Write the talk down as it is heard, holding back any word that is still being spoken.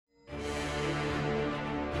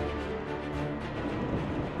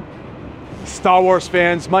Star Wars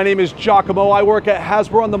fans, my name is Giacomo. I work at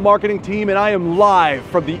Hasbro on the marketing team, and I am live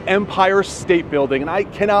from the Empire State Building, and I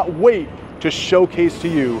cannot wait to showcase to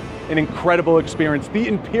you an incredible experience, the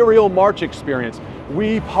Imperial March experience.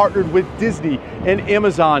 We partnered with Disney and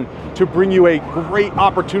Amazon to bring you a great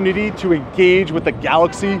opportunity to engage with the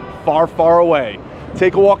galaxy far, far away.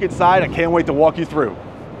 Take a walk inside. I can't wait to walk you through.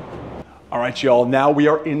 All right, y'all, now we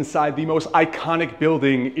are inside the most iconic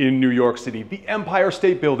building in New York City, the Empire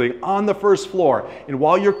State Building on the first floor. And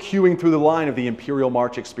while you're queuing through the line of the Imperial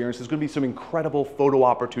March experience, there's gonna be some incredible photo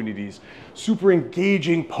opportunities, super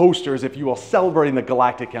engaging posters, if you will, celebrating the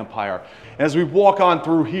Galactic Empire. As we walk on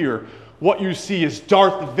through here, what you see is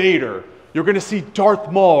Darth Vader. You're gonna see Darth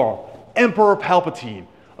Maul, Emperor Palpatine.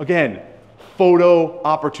 Again, photo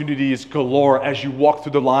opportunities galore as you walk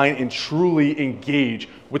through the line and truly engage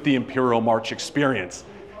with the Imperial March experience.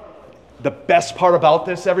 The best part about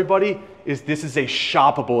this, everybody, is this is a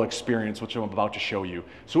shoppable experience, which I'm about to show you.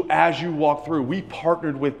 So as you walk through, we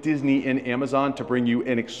partnered with Disney and Amazon to bring you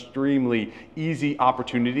an extremely easy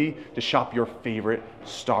opportunity to shop your favorite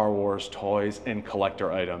Star Wars toys and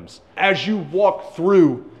collector items. As you walk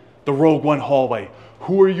through the Rogue One hallway,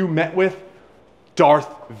 who are you met with?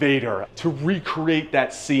 Darth Vader, to recreate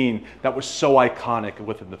that scene that was so iconic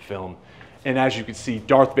within the film. And as you can see,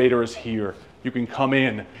 Darth Vader is here. You can come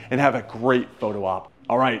in and have a great photo op.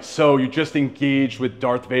 All right, so you just engaged with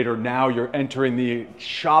Darth Vader. Now you're entering the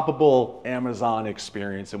shoppable Amazon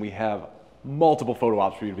experience, and we have multiple photo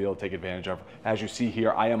ops for you to be able to take advantage of. As you see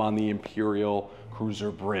here, I am on the Imperial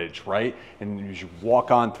Cruiser Bridge, right? And as you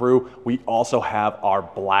walk on through, we also have our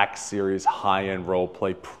Black Series high-end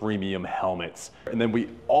role-play premium helmets. And then we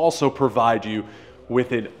also provide you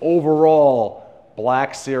with an overall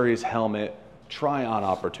Black Series helmet try-on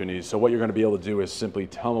opportunity. So what you're gonna be able to do is simply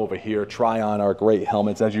come over here, try on our great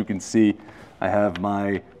helmets. As you can see, I have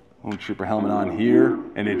my Lone Trooper helmet on here,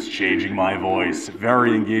 and it's changing my voice.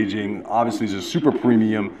 Very engaging. Obviously, it's a super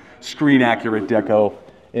premium, screen-accurate deco,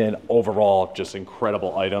 and overall, just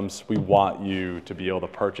incredible items. We want you to be able to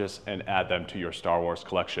purchase and add them to your Star Wars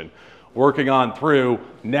collection. Working on through,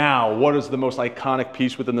 now, what is the most iconic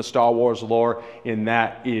piece within the Star Wars lore? And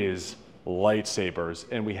that is lightsabers.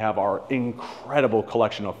 And we have our incredible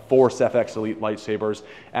collection of Force FX Elite lightsabers,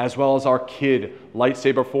 as well as our Kid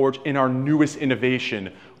lightsaber forge and our newest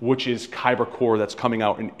innovation, which is Kyber Core, that's coming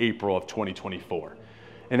out in April of 2024.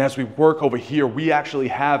 And as we work over here, we actually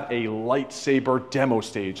have a lightsaber demo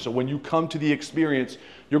stage. So when you come to the experience,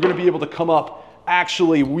 you're gonna be able to come up,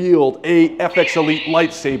 actually wield a FX Elite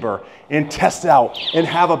lightsaber and test out and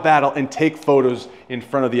have a battle and take photos in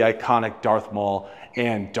front of the iconic Darth Maul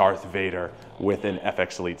and Darth Vader with an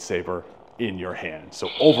FX Elite saber in your hand. So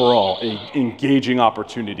overall, an engaging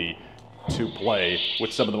opportunity to play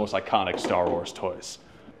with some of the most iconic Star Wars toys.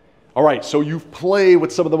 All right, so you've played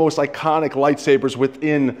with some of the most iconic lightsabers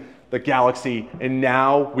within the galaxy, and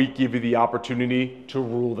now we give you the opportunity to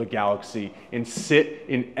rule the galaxy and sit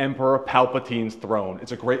in Emperor Palpatine's throne.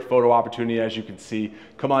 It's a great photo opportunity, as you can see.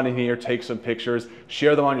 Come on in here, take some pictures,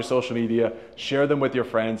 share them on your social media, share them with your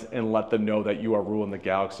friends, and let them know that you are ruling the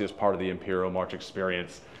galaxy as part of the Imperial March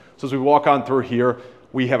experience. So as we walk on through here,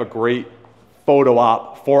 we have a great photo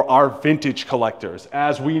op for our vintage collectors.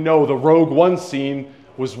 As we know, the Rogue One scene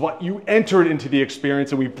was what you entered into the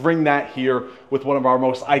experience, and we bring that here with one of our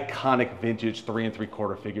most iconic vintage 3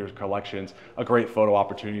 3/4 figures collections, a great photo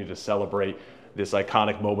opportunity to celebrate this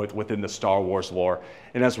iconic moment within the Star Wars lore.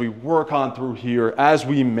 And as we work on through here, as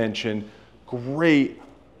we mentioned, great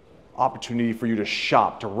opportunity for you to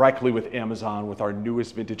shop directly with Amazon with our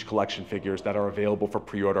newest vintage collection figures that are available for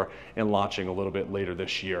pre-order and launching a little bit later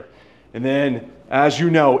this year. And then, as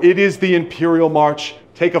you know, it is the Imperial March.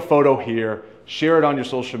 Take a photo here, share it on your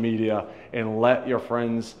social media, and let your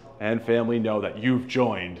friends and family know that you've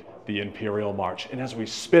joined the Imperial March. And as we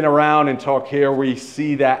spin around and talk here, we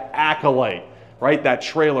see that Acolyte, right? That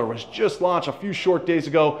trailer was just launched a few short days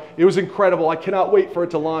ago. It was incredible. I cannot wait for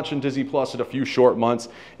it to launch on Disney Plus in a few short months.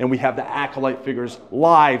 And we have the Acolyte figures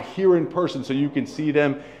live here in person so you can see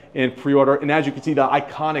them in pre-order. And as you can see, the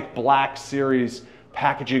iconic Black Series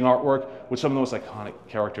packaging artwork with some of the most iconic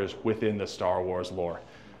characters within the Star Wars lore.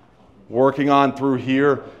 Working on through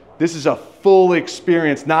here, this is a full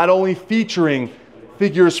experience, not only featuring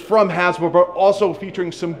figures from Hasbro, but also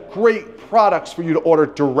featuring some great products for you to order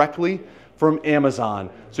directly from Amazon.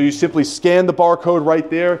 So you simply scan the barcode right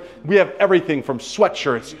there. We have everything from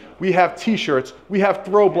sweatshirts, we have t-shirts, we have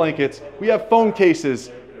throw blankets, we have phone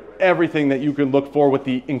cases, everything that you can look for with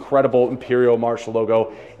the incredible Imperial March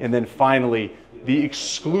logo. And then finally, the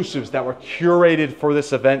exclusives that were curated for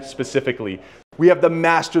this event specifically. We have the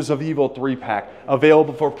Masters of Evil 3-pack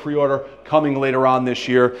available for pre-order coming later on this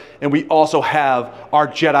year. And we also have our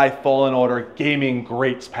Jedi Fallen Order Gaming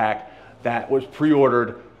Greats pack that was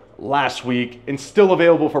pre-ordered last week and still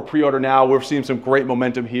available for pre-order now. We're seeing some great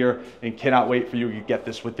momentum here and cannot wait for you to get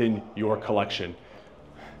this within your collection.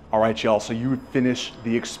 All right, y'all, so you finished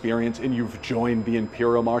the experience and you've joined the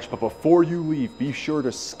Imperial March, but before you leave, be sure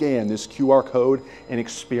to scan this QR code and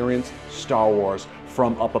experience Star Wars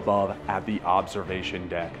from up above at the observation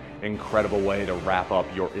deck. Incredible way to wrap up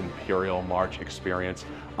your Imperial March experience.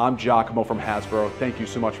 I'm Giacomo from Hasbro. Thank you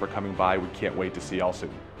so much for coming by. We can't wait to see y'all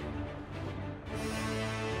soon.